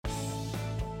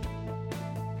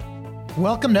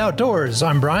Welcome to Outdoors.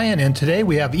 I'm Brian, and today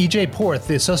we have EJ Porth,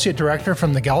 the Associate Director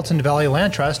from the Gallatin Valley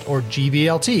Land Trust, or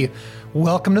GVLT.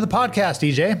 Welcome to the podcast,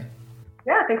 EJ.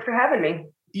 Yeah, thanks for having me.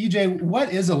 EJ,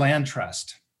 what is a land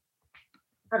trust?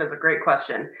 That is a great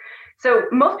question. So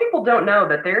most people don't know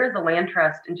that there is a land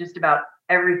trust in just about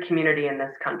every community in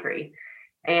this country.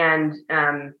 And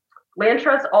land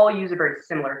trusts all use a very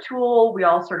similar tool. We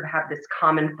all sort of have this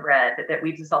common thread that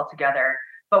weaves us all together.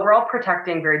 But we're all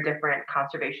protecting very different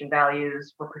conservation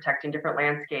values. We're protecting different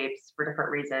landscapes for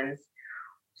different reasons.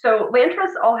 So land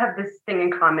trusts all have this thing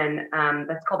in common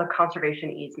that's called a conservation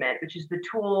easement, which is the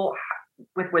tool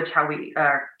with which how we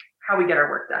get our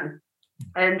work done.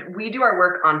 And we do our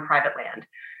work on private land.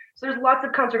 So there's lots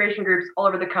of conservation groups all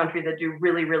over the country that do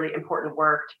really, really important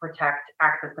work to protect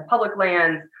access to public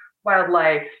lands,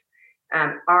 wildlife.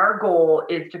 Our goal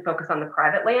is to focus on the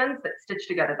private lands that stitch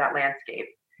together that landscape,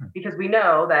 because we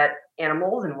know that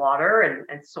animals and water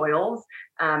and soils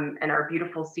and our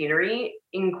beautiful scenery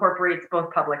incorporates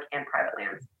both public and private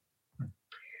lands.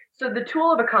 So the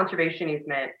tool of a conservation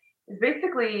easement is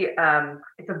basically,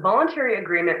 it's a voluntary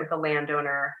agreement with a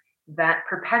landowner that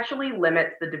perpetually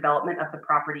limits the development of the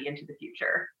property into the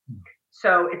future.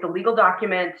 So it's a legal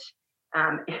document.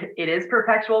 It is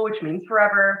perpetual, which means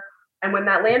forever. And when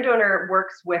that landowner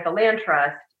works with a land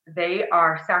trust, they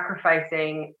are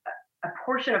sacrificing a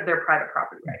portion of their private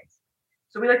property rights.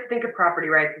 So we like to think of property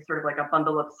rights as sort of like a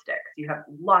bundle of sticks. You have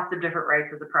lots of different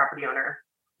rights as a property owner.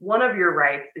 One of your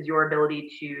rights is your ability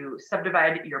to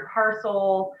subdivide your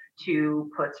parcel,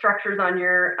 to put structures on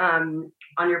your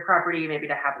property, maybe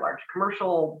to have large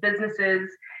commercial businesses.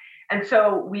 And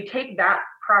so we take that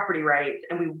property right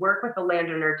and we work with the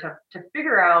landowner to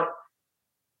figure out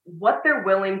what they're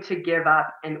willing to give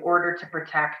up in order to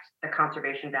protect the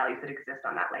conservation values that exist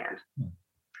on that land.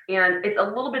 And it's a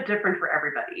little bit different for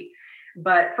everybody.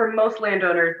 But for most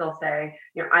landowners, they'll say,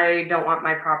 I don't want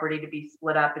my property to be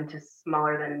split up into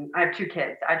smaller than, I have 2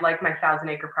 kids. I'd like my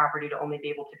 1,000-acre property to only be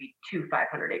able to be 2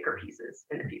 500-acre pieces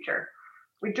in the future.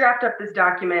 We draft up this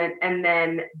document, and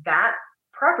then that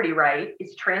property right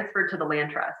is transferred to the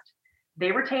land trust.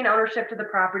 They retain ownership to the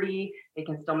property. They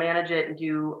can still manage it and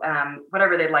do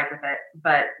whatever they'd like with it.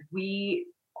 But we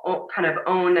kind of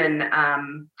own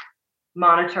and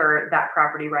monitor that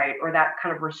property right, or that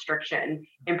kind of restriction,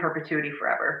 in perpetuity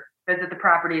forever. Visit the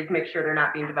properties, make sure they're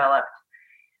not being developed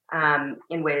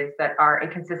in ways that are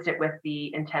inconsistent with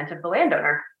the intent of the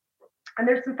landowner. And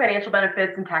there's some financial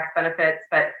benefits and tax benefits,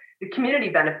 but the community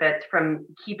benefits from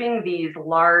keeping these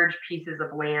large pieces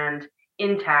of land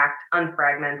intact,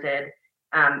 unfragmented,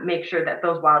 make sure that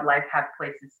those wildlife have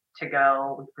places to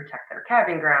go. We protect their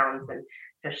calving grounds and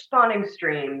fish spawning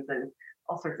streams and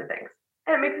all sorts of things.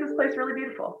 And it makes this place really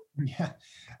beautiful. Yeah,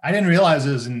 I didn't realize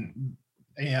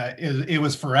it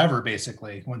was forever,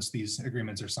 basically, once these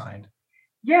agreements are signed.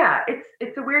 Yeah,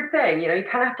 it's a weird thing. You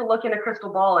kind of have to look in a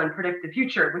crystal ball and predict the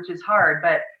future, which is hard.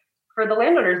 But for the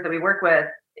landowners that we work with,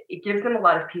 it gives them a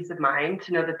lot of peace of mind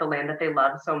to know that the land that they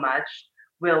love so much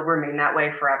will remain that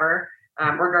way forever,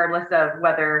 regardless of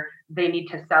whether they need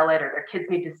to sell it or their kids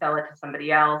need to sell it to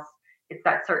somebody else. It's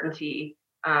that certainty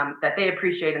that they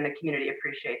appreciate and the community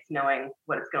appreciates, knowing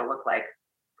what it's going to look like.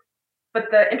 But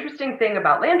the interesting thing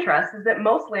about land trusts is that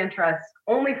most land trusts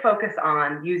only focus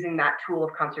on using that tool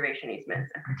of conservation easements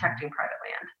and protecting private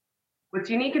land. What's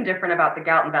unique and different about the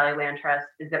Gallatin Valley Land Trust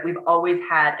is that we've always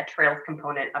had a trails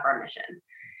component of our mission.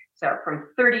 So from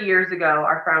 30 years ago,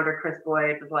 our founder, Chris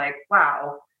Boyd, was like,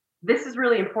 wow, this is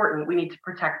really important. We need to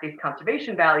protect these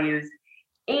conservation values.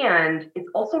 And it's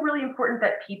also really important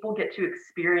that people get to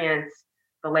experience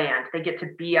the land. They get to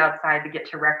be outside, they get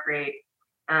to recreate,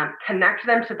 connect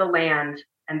them to the land,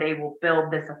 and they will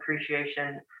build this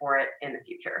appreciation for it in the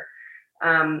future.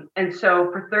 And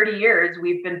so for 30 years,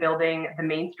 we've been building the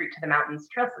Main Street to the Mountains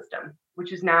trail system,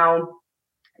 which is now,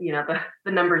 the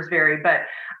numbers vary, but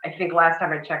I think last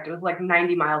time I checked, it was like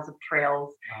 90 miles of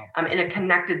trails in a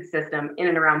connected system in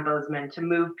and around Bozeman to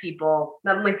move people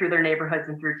not only through their neighborhoods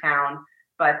and through town,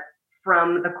 but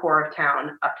from the core of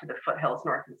town up to the foothills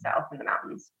north and south in the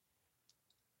mountains.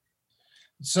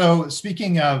 So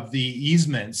speaking of the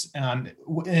easements,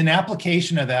 an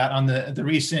application of that on the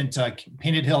recent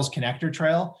Painted Hills Connector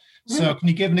Trail. So can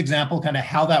you give an example kind of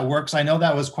how that works? I know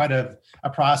that was quite a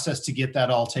process to get that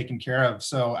all taken care of.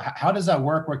 So how does that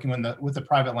work working with the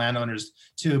private landowners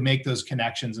to make those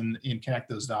connections and connect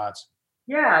those dots?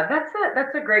 Yeah,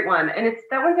 that's a great one. And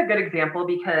that one's a good example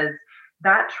because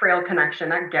that trail connection,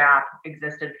 that gap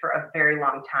existed for a very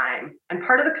long time. And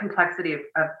part of the complexity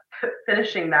of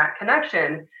finishing that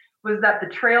connection was that the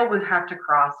trail would have to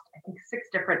cross, I think, 6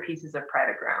 different pieces of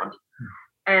private ground.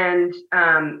 And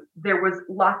there was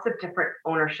lots of different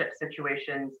ownership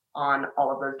situations on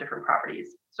all of those different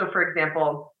properties. So for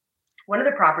example, one of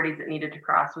the properties that needed to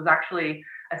cross was actually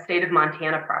a state of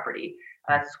Montana property,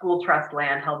 a school trust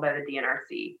land held by the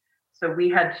DNRC. So we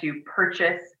had to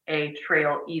purchase a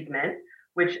trail easement,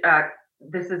 which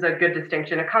this is a good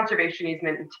distinction. A conservation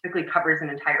easement typically covers an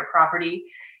entire property,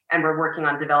 and we're working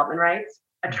on development rights.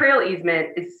 A trail easement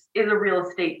is a real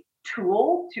estate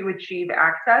tool to achieve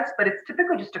access, but it's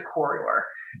typically just a corridor.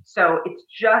 So it's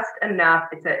just enough,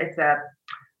 it's a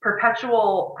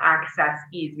perpetual access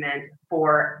easement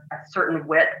for a certain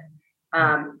width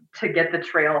to get the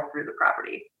trail through the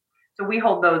property. So we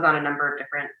hold those on a number of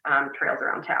different trails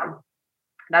around town.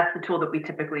 That's the tool that we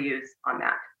typically use on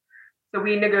that. So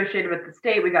we negotiated with the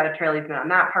state, we got a trail easement on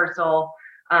that parcel.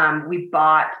 We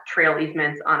bought trail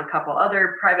easements on a couple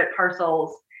other private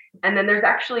parcels. And then there's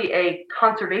actually a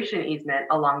conservation easement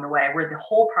along the way where the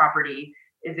whole property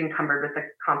is encumbered with a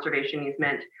conservation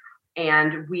easement.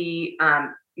 And we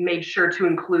made sure to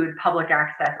include public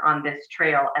access on this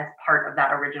trail as part of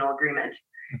that original agreement.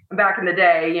 Back in the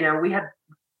day, we had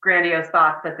grandiose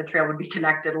thoughts that the trail would be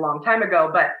connected a long time ago,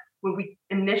 but when we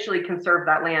initially conserved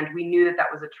that land, we knew that that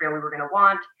was a trail we were going to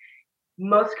want.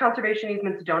 Most conservation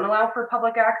easements don't allow for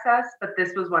public access, but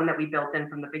this was one that we built in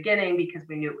from the beginning because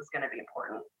we knew it was going to be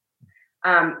important.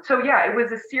 So yeah, it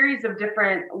was a series of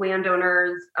different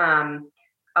landowners,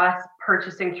 us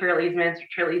purchasing trail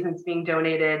easements being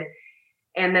donated,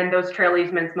 and then those trail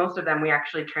easements, most of them we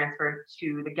actually transferred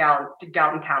to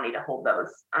Gallatin County to hold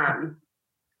those.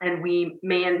 And we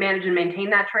manage and maintain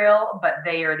that trail, but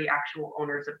they are the actual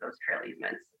owners of those trail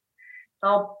easements. It's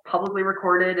all publicly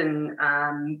recorded and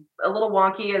a little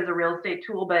wonky as a real estate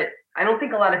tool, but I don't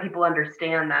think a lot of people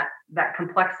understand that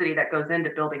complexity that goes into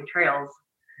building trails.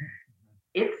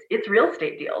 It's real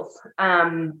estate deals.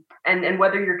 And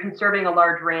whether you're conserving a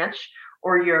large ranch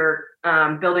or you're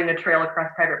building a trail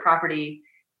across private property,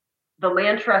 the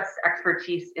land trust's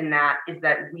expertise in that is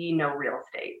that we know real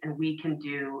estate and we can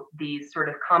do these sort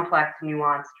of complex,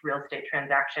 nuanced real estate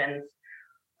transactions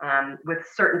with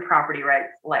certain property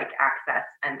rights like access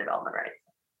and development rights.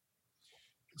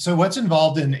 So what's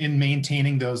involved in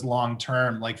maintaining those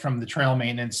long-term, like from the trail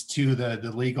maintenance to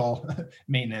the legal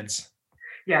maintenance?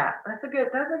 Yeah, that's a good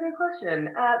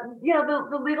question.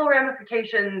 The legal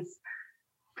ramifications,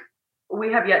 we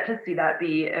have yet to see that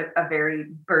be a very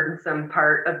burdensome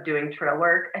part of doing trail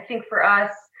work. I think for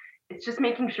us, it's just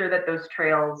making sure that those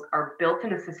trails are built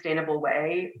in a sustainable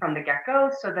way from the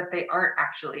get-go so that they aren't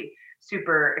actually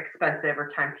super expensive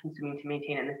or time-consuming to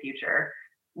maintain in the future.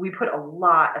 We put a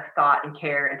lot of thought and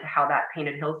care into how that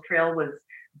Painted Hills Trail was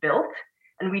built.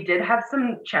 And we did have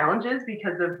some challenges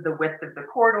because of the width of the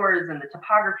corridors and the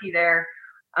topography there.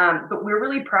 But we're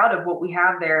really proud of what we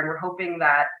have there. And we're hoping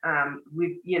that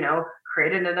we've,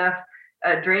 created enough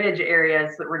drainage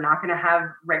areas that we're not going to have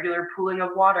regular pooling of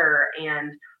water.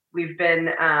 And we've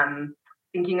been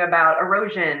thinking about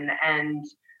erosion and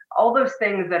all those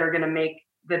things that are going to make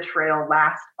the trail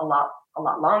last a lot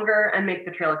longer and make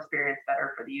the trail experience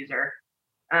better for the user.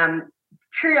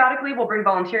 Periodically, we'll bring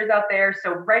volunteers out there.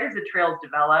 So right as the trail is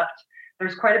developed,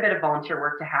 there's quite a bit of volunteer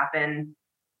work to happen.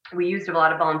 We used a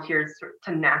lot of volunteers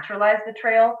to naturalize the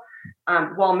trail.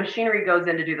 While machinery goes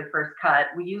in to do the first cut,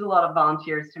 we use a lot of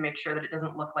volunteers to make sure that it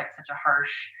doesn't look like such a harsh,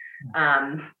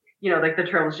 like the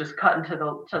trail is just cut into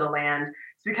the land.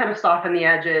 So we kind of soften the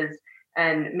edges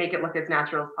and make it look as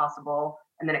natural as possible.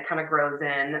 And then it kind of grows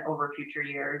in over future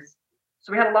years.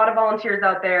 So we had a lot of volunteers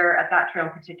out there at that trail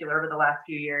in particular over the last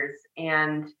few years.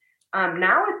 And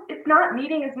now it's not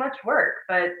needing as much work,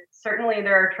 but certainly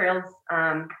there are trails.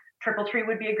 Triple Tree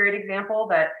would be a great example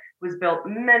that was built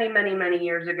many, many, many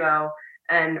years ago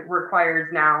and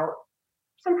requires now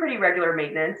some pretty regular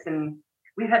maintenance. And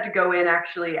we've had to go in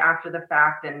actually after the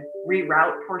fact and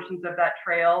reroute portions of that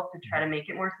trail to try to make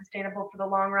it more sustainable for the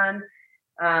long run.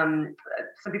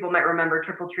 Some people might remember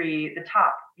Triple Tree, the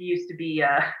top used to be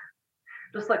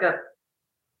just like a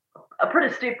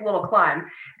pretty steep little climb.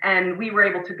 And we were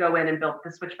able to go in and build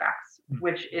the switchbacks,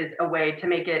 which is a way to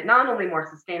make it not only more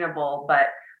sustainable, but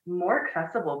more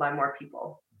accessible by more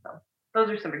people. So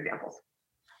those are some examples.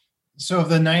 So of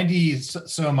the 90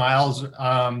 so miles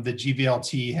that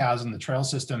GVLT has in the trail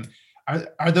system,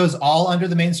 are those all under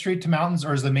the Main Street to Mountains,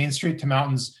 or is the Main Street to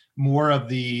Mountains more of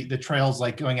the trails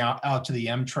like going out to the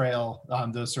M Trail,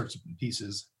 those sorts of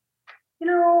pieces?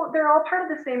 They're all part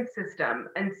of the same system.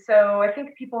 And so I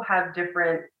think people have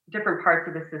different parts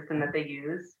of the system that they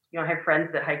use. I have friends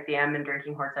that hike the M and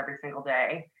Drinking Horse every single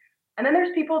day. And then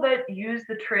there's people that use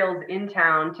the trails in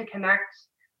town to connect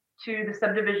to the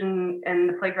subdivision and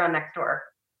the playground next door.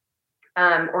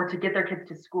 or to get their kids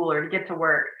to school or to get to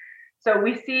work. So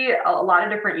we see a lot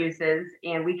of different uses,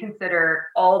 and we consider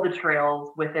all the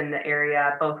trails within the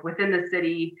area, both within the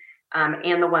city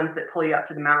and the ones that pull you up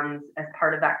to the mountains as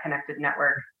part of that connected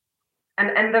network.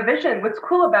 And the vision, what's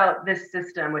cool about this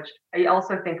system, which I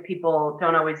also think people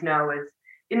don't always know, is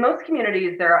in most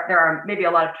communities there are maybe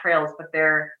a lot of trails, but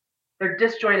they're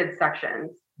disjointed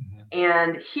sections. Mm-hmm.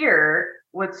 And here,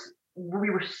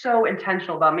 we were so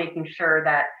intentional about making sure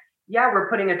that, yeah, we're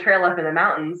putting a trail up in the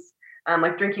mountains,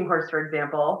 like Drinking Horse, for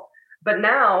example. But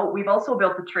now we've also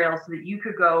built the trail so that you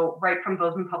could go right from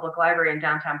Bozeman Public Library in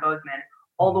downtown Bozeman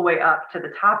all the way up to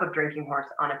the top of Drinking Horse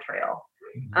on a trail.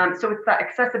 So it's that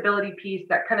accessibility piece,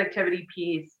 that connectivity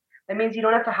piece. That means you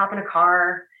don't have to hop in a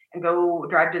car and go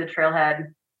drive to the trailhead,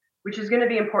 which is going to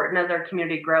be important as our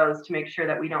community grows to make sure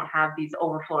that we don't have these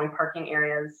overflowing parking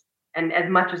areas. And as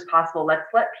much as possible, let's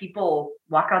let people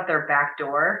walk out their back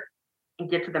door and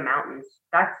get to the mountains.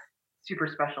 That's super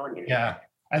special and unique. Yeah,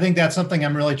 I think that's something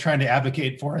I'm really trying to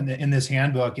advocate for in this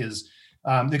handbook is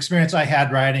the experience I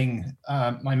had riding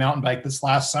my mountain bike this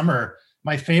last summer.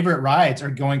 My favorite rides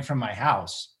are going from my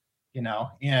house,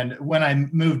 and when I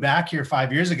moved back here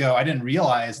 5 years ago, I didn't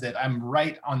realize that I'm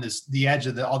right on the edge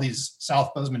of all these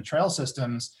South Bozeman trail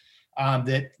systems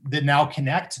that now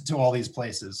connect to all these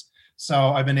places. So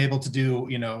I've been able to do,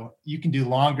 you can do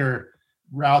longer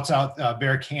routes out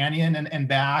Bear Canyon and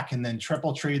back, and then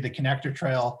Triple Tree, the connector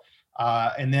trail,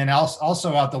 and then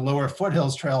also out the lower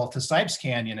foothills trail to Sipes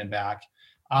Canyon and back.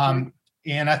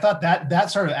 And I thought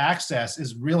that sort of access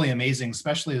is really amazing,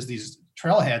 especially as these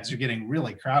trailheads are getting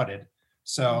really crowded.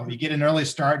 So you get an early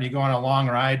start and you go on a long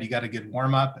ride, you got a good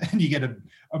warm up, and you get a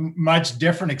much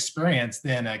different experience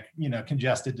than a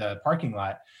congested parking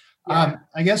lot. Yeah.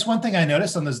 I guess one thing I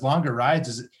noticed on those longer rides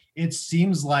is it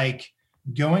seems like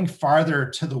going farther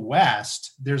to the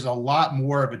west, there's a lot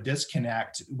more of a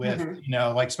disconnect with,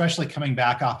 like especially coming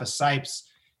back off of Sipes,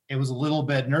 it was a little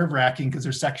bit nerve-wracking because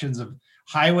there's sections of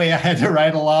highway I had to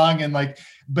ride along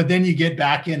but then you get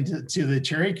back into the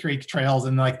Cherry Creek trails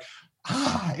and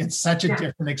it's such a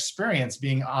different experience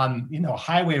being on,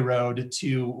 highway road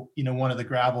to, one of the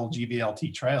gravel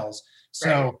GVLT trails.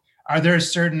 So are there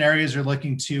certain areas you're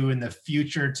looking to in the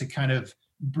future to kind of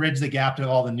bridge the gap to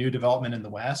all the new development in the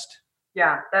West?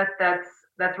 Yeah,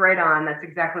 that's right on. That's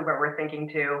exactly what we're thinking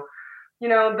too.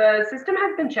 The system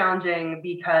has been challenging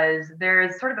because there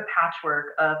is sort of a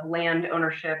patchwork of land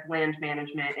ownership, land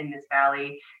management in this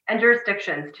valley, and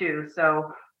jurisdictions too.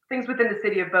 So things within the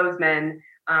city of Bozeman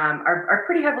are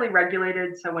pretty heavily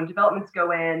regulated. So when developments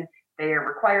go in, they are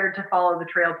required to follow the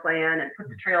trail plan and put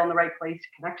the trail in the right place to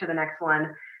connect to the next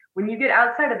one. When you get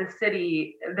outside of the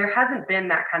city, there hasn't been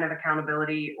that kind of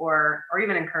accountability or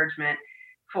even encouragement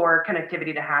for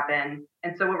connectivity to happen.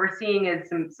 And so what we're seeing is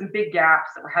some big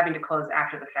gaps that we're having to close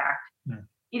after the fact.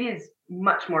 It is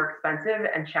much more expensive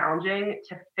and challenging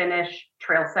to finish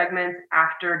trail segments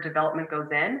after development goes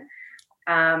in.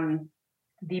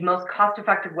 The most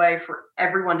cost-effective way for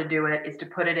everyone to do it is to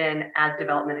put it in as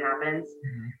development happens.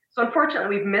 So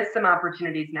unfortunately, we've missed some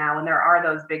opportunities now, and there are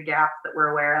those big gaps that we're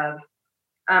aware of.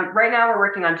 Right now, we're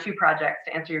working on 2 projects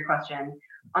to answer your question.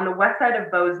 On the west side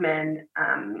of Bozeman,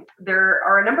 there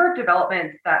are a number of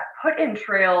developments that put in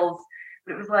trails,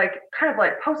 but it was kind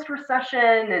of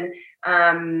post-recession,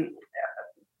 and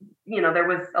there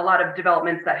was a lot of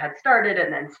developments that had started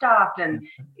and then stopped, and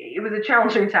it was a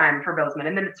challenging time for Bozeman,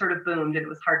 and then it sort of boomed and it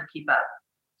was hard to keep up.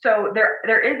 So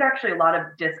there is actually a lot of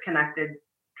disconnected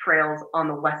trails on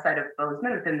the west side of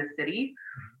Bozeman within the city,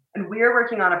 and we are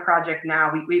working on a project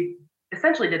now. We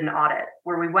essentially did an audit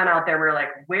where we went out there. We were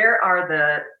like, where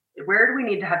do we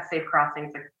need to have safe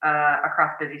crossings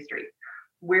across busy streets?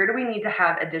 Where do we need to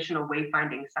have additional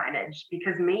wayfinding signage?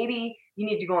 Because maybe you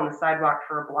need to go on the sidewalk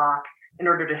for a block in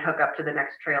order to hook up to the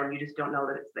next trail and you just don't know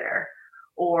that it's there.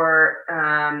 Or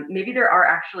maybe there are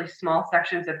actually small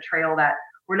sections of trail that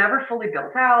were never fully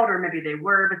built out, or maybe they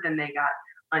were, but then they got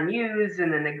unused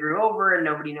and then they grew over and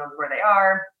nobody knows where they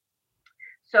are.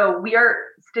 So we are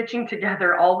stitching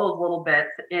together all those little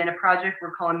bits in a project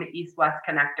we're calling the East-West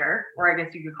Connector, or I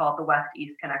guess you could call it the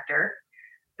West-East Connector.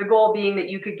 The goal being that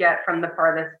you could get from the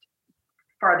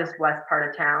farthest west part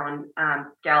of town,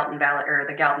 Gallatin Valley, or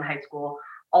the Gallatin High School,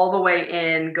 all the way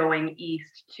in going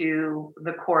east to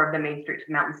the core of the Main Street to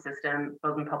the Mountain System,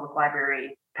 Bozeman Public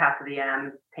Library, Path of the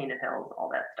M, Painted Hills, all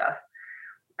that stuff.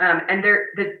 And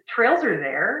the trails are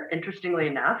there, interestingly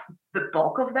enough, the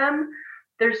bulk of them.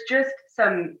 There's just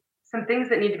some things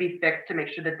that need to be fixed to make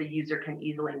sure that the user can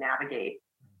easily navigate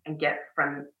and get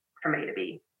from A to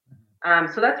B.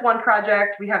 So that's one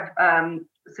project. We have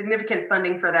significant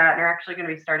funding for that, and we're actually going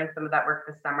to be starting some of that work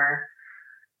this summer.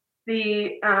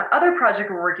 The other project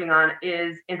we're working on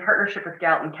is in partnership with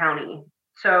Gallatin County.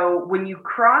 So when you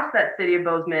cross that city of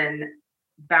Bozeman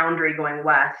boundary going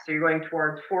west, so you're going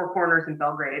towards Four Corners and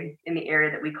Belgrade in the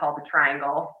area that we call the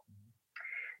Triangle,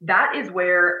 that is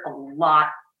where a lot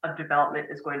of development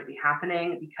is going to be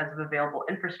happening because of available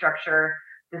infrastructure.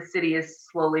 The city is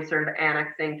slowly sort of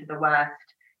annexing to the west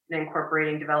and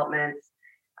incorporating developments.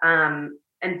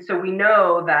 And so we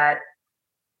know that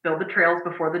build the trails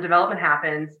before the development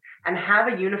happens and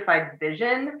have a unified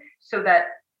vision so that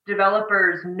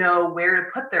developers know where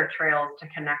to put their trails to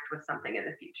connect with something in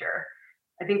the future.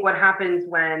 I think what happens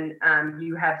when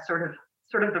you have sort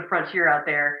of the frontier out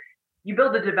there, you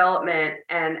build a development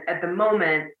and at the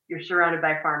moment you're surrounded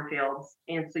by farm fields.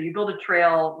 And so you build a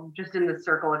trail just in the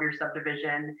circle of your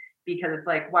subdivision because it's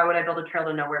like, why would I build a trail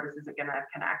to know where this isn't going to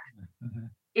connect? Mm-hmm.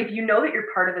 If you know that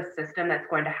you're part of a system that's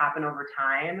going to happen over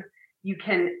time, you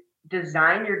can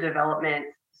design your development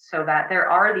so that there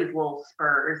are these little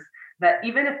spurs that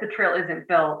even if the trail isn't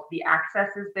built, the access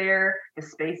is there, the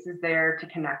space is there to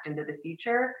connect into the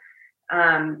future.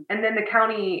 And then the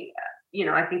county,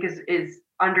 I think is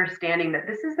understanding that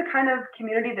this is the kind of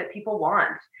community that people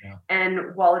want. Yeah.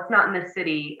 And while it's not in the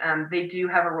city, they do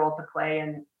have a role to play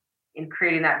in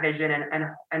creating that vision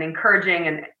and encouraging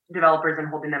and developers and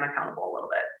holding them accountable a little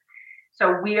bit.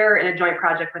 So we are in a joint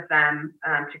project with them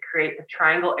to create the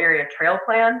Triangle Area Trail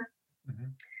Plan, mm-hmm.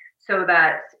 so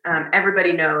that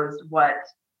everybody knows what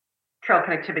trail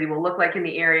connectivity will look like in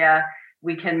the area.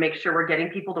 We can make sure we're getting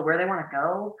people to where they want to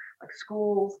go, like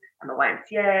schools and the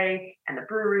YMCA and the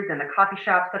breweries and the coffee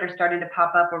shops that are starting to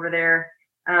pop up over there.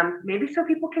 Maybe so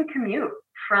people can commute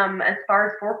from as far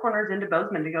as Four Corners into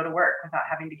Bozeman to go to work without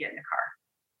having to get in a car.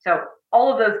 So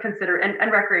all of those consider,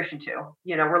 and recreation too.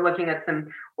 We're looking at some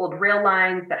old rail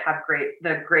lines that have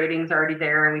the grading's already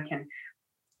there, and we can,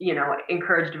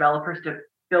 encourage developers to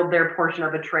build their portion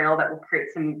of a trail that will create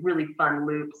some really fun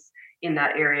loops in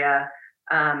that area.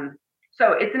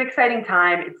 So it's an exciting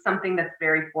time. It's something that's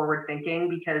very forward thinking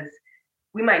because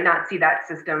we might not see that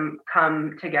system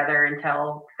come together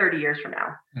until 30 years from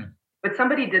now. But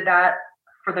somebody did that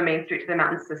for the Main Street to the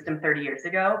Mountains system 30 years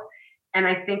ago. And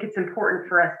I think it's important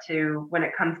for us to, when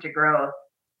it comes to growth,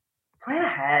 plan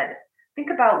ahead. Think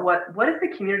about what is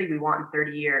the community we want in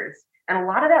 30 years. And a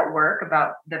lot of that work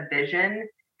about the vision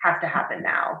has to happen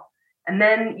now. And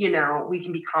then, we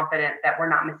can be confident that we're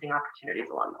not missing opportunities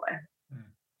along the way.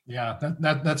 Yeah,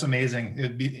 that's amazing.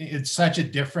 It's such a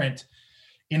different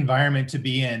environment to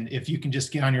be in if you can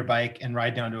just get on your bike and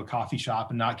ride down to a coffee shop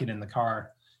and not get in the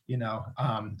car,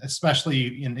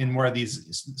 especially in more of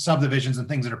these subdivisions and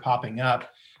things that are popping up.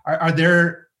 Are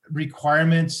there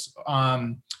requirements?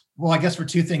 Well, I guess for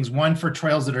two things. One, for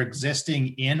trails that are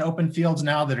existing in open fields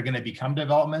now that are going to become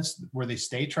developments, where they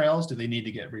stay trails, do they need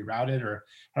to get rerouted, or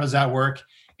how does that work?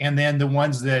 And then the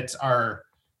ones that are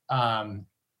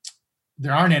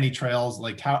there aren't any trails,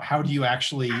 like how do you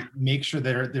actually make sure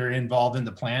they're involved in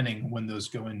the planning when those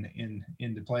go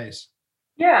into place?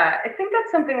 Yeah, I think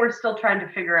that's something we're still trying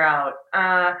to figure out.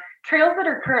 Trails that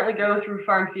are currently go through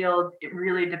farm fields, it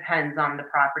really depends on the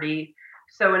property.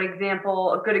 So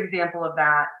a good example of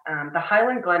that, the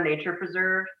Highland Glen Nature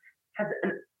Preserve has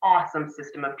an awesome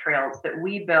system of trails that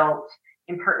we built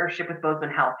in partnership with Bozeman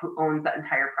Health, who owns that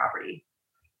entire property.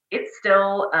 It's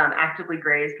still actively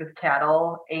grazed with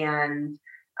cattle, and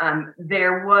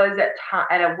there was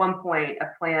at one point a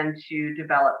plan to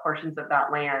develop portions of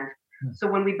that land. So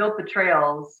when we built the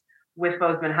trails with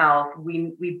Bozeman Health,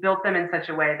 we built them in such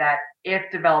a way that if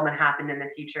development happened in the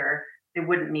future, they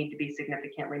wouldn't need to be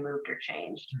significantly moved or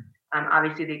changed.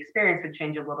 Obviously, the experience would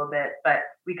change a little bit, but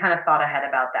we kind of thought ahead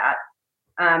about that.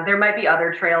 There might be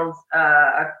other trails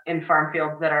in farm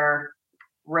fields that are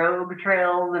rogue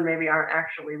trails and maybe aren't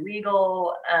actually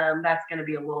legal. That's going to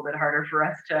be a little bit harder for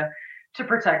us to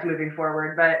protect moving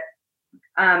forward. But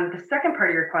the second part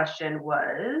of your question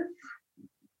was,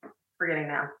 forgetting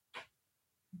now.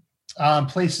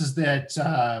 Places that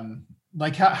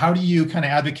like how do you kind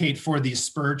of advocate for these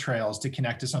spur trails to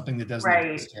connect to something that doesn't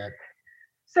exist yet?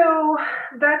 So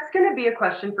that's going to be a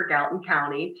question for Gallatin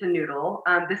County to noodle.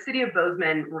 The city of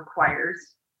Bozeman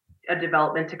requires a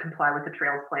development to comply with the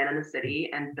trails plan in the city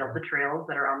and build the trails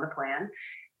that are on the plan.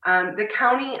 The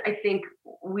county, I think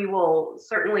we will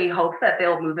certainly hope that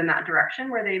they'll move in that direction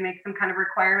where they make some kind of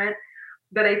requirement.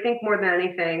 But I think more than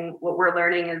anything, what we're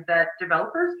learning is that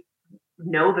developers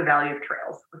know the value of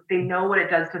trails. They know what it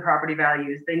does to property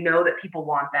values. They know that people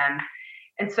want them.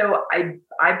 And so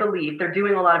I believe they're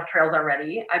doing a lot of trails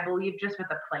already. I believe just with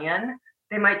a plan,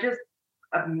 they might just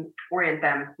orient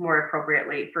them more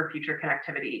appropriately for future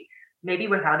connectivity, maybe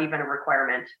without even a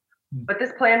requirement. But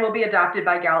this plan will be adopted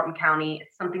by Gallatin County.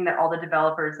 It's something that all the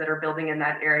developers that are building in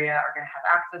that area are going to have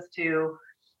access to.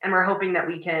 And we're hoping that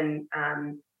we can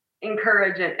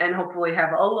encourage it and hopefully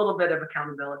have a little bit of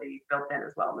accountability built in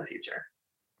as well in the future.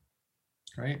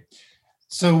 Great.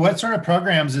 So what sort of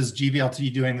programs is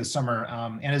GVLT doing this summer?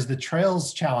 And is the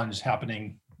Trails Challenge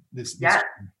happening this Yeah.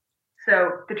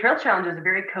 So the Trails Challenge is a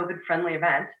very COVID-friendly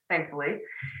event, thankfully.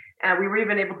 We were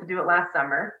even able to do it last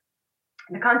summer.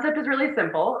 The concept is really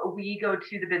simple. We go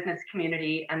to the business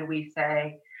community and we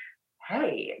say,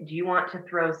 hey, do you want to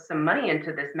throw some money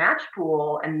into this match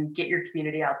pool and get your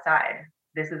community outside?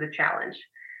 This is a challenge.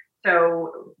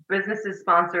 So businesses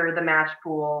sponsor the match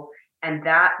pool, and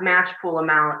that match pool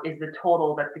amount is the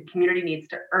total that the community needs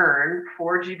to earn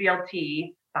for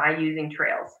GVLT by using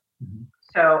trails. Mm-hmm.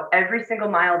 So every single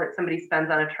mile that somebody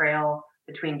spends on a trail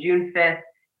between June 5th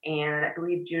and I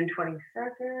believe June 22nd,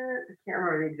 I can't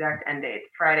remember the exact end date,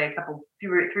 Friday,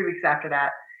 3 weeks after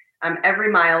that,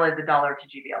 every mile is $1 to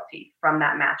GVLT from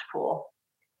that match pool.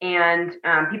 And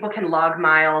people can log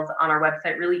miles on our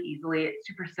website really easily. It's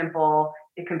super simple.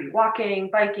 It can be walking,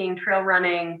 biking, trail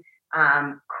running,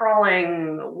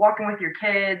 crawling, walking with your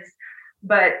kids.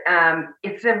 But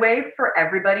it's a way for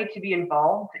everybody to be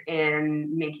involved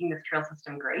in making this trail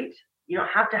system great. You don't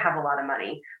have to have a lot of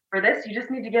money. For this, you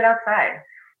just need to get outside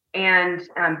and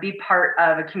be part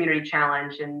of a community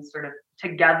challenge and sort of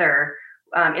together.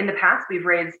 In the past, we've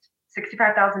raised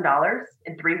 $65,000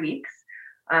 in 3 weeks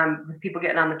with people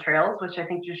getting on the trails, which I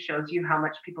think just shows you how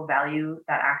much people value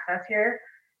that access here.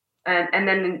 And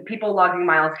then people logging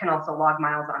miles can also log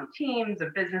miles on teams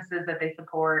of businesses that they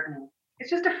support. And it's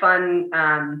just a fun,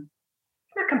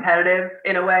 not competitive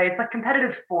in a way. It's like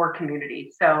competitive for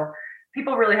community. So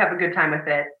people really have a good time with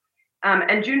it.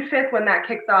 And June 5th, when that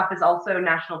kicks off, is also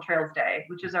National Trails Day,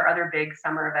 which is our other big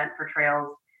summer event for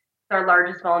trails. It's our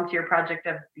largest volunteer project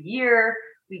of the year.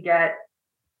 We get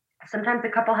sometimes a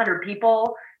couple hundred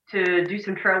people to do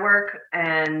some trail work.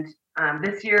 And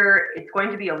this year, it's going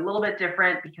to be a little bit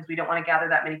different because we don't want to gather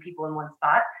that many people in one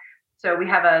spot. So we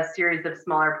have a series of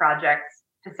smaller projects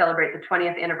to celebrate the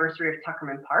 20th anniversary of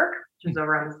Tuckerman Park, which is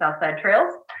over on the South Side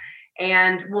Trails.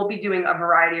 And we'll be doing a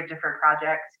variety of different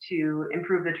projects to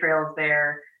improve the trails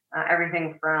there.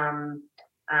 Everything from,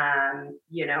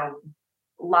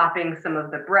 lopping some of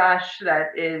the brush that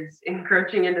is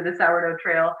encroaching into the Sourdough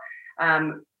Trail,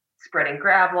 spreading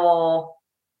gravel,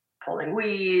 pulling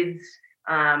weeds,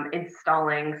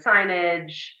 installing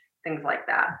signage, things like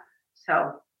that.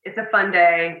 So it's a fun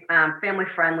day, family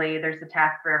friendly. There's a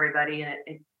task for everybody, and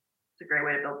it's a great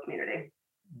way to build community.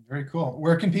 Very cool.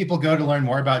 Where can people go to learn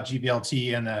more about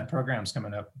GVLT and the programs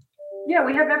coming up? Yeah,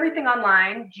 we have everything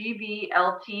online,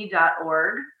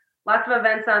 gvlt.org. Lots of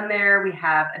events on there. We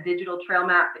have a digital trail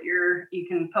map that you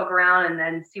can poke around and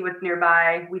then see what's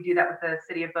nearby. We do that with the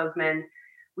city of Bozeman.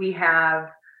 We have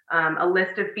a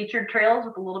list of featured trails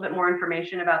with a little bit more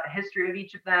information about the history of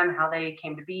each of them, how they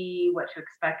came to be, what to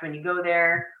expect when you go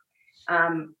there.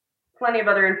 Plenty of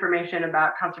other information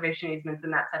about conservation easements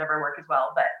in that side of our work as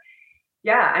well. But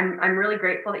yeah, I'm really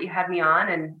grateful that you had me on,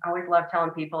 and I always love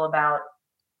telling people about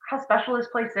how special this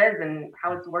place is and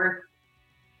how it's worth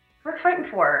fighting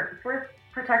for. It's worth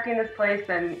protecting this place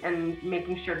and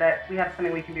making sure that we have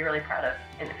something we can be really proud of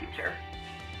in the future.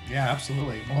 Yeah,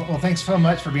 absolutely. Well, thanks so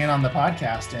much for being on the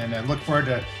podcast, and I look forward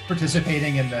to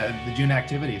participating in the June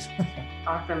activities.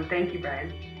 Awesome. Thank you,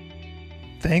 Brian.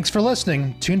 Thanks for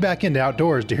listening. Tune back into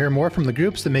Outdoors to hear more from the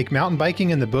groups that make mountain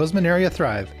biking in the Bozeman area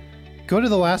thrive. Go to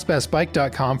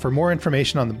thelastbestbike.com for more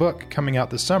information on the book coming out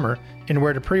this summer and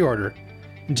where to pre-order.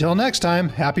 Until next time,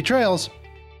 happy trails!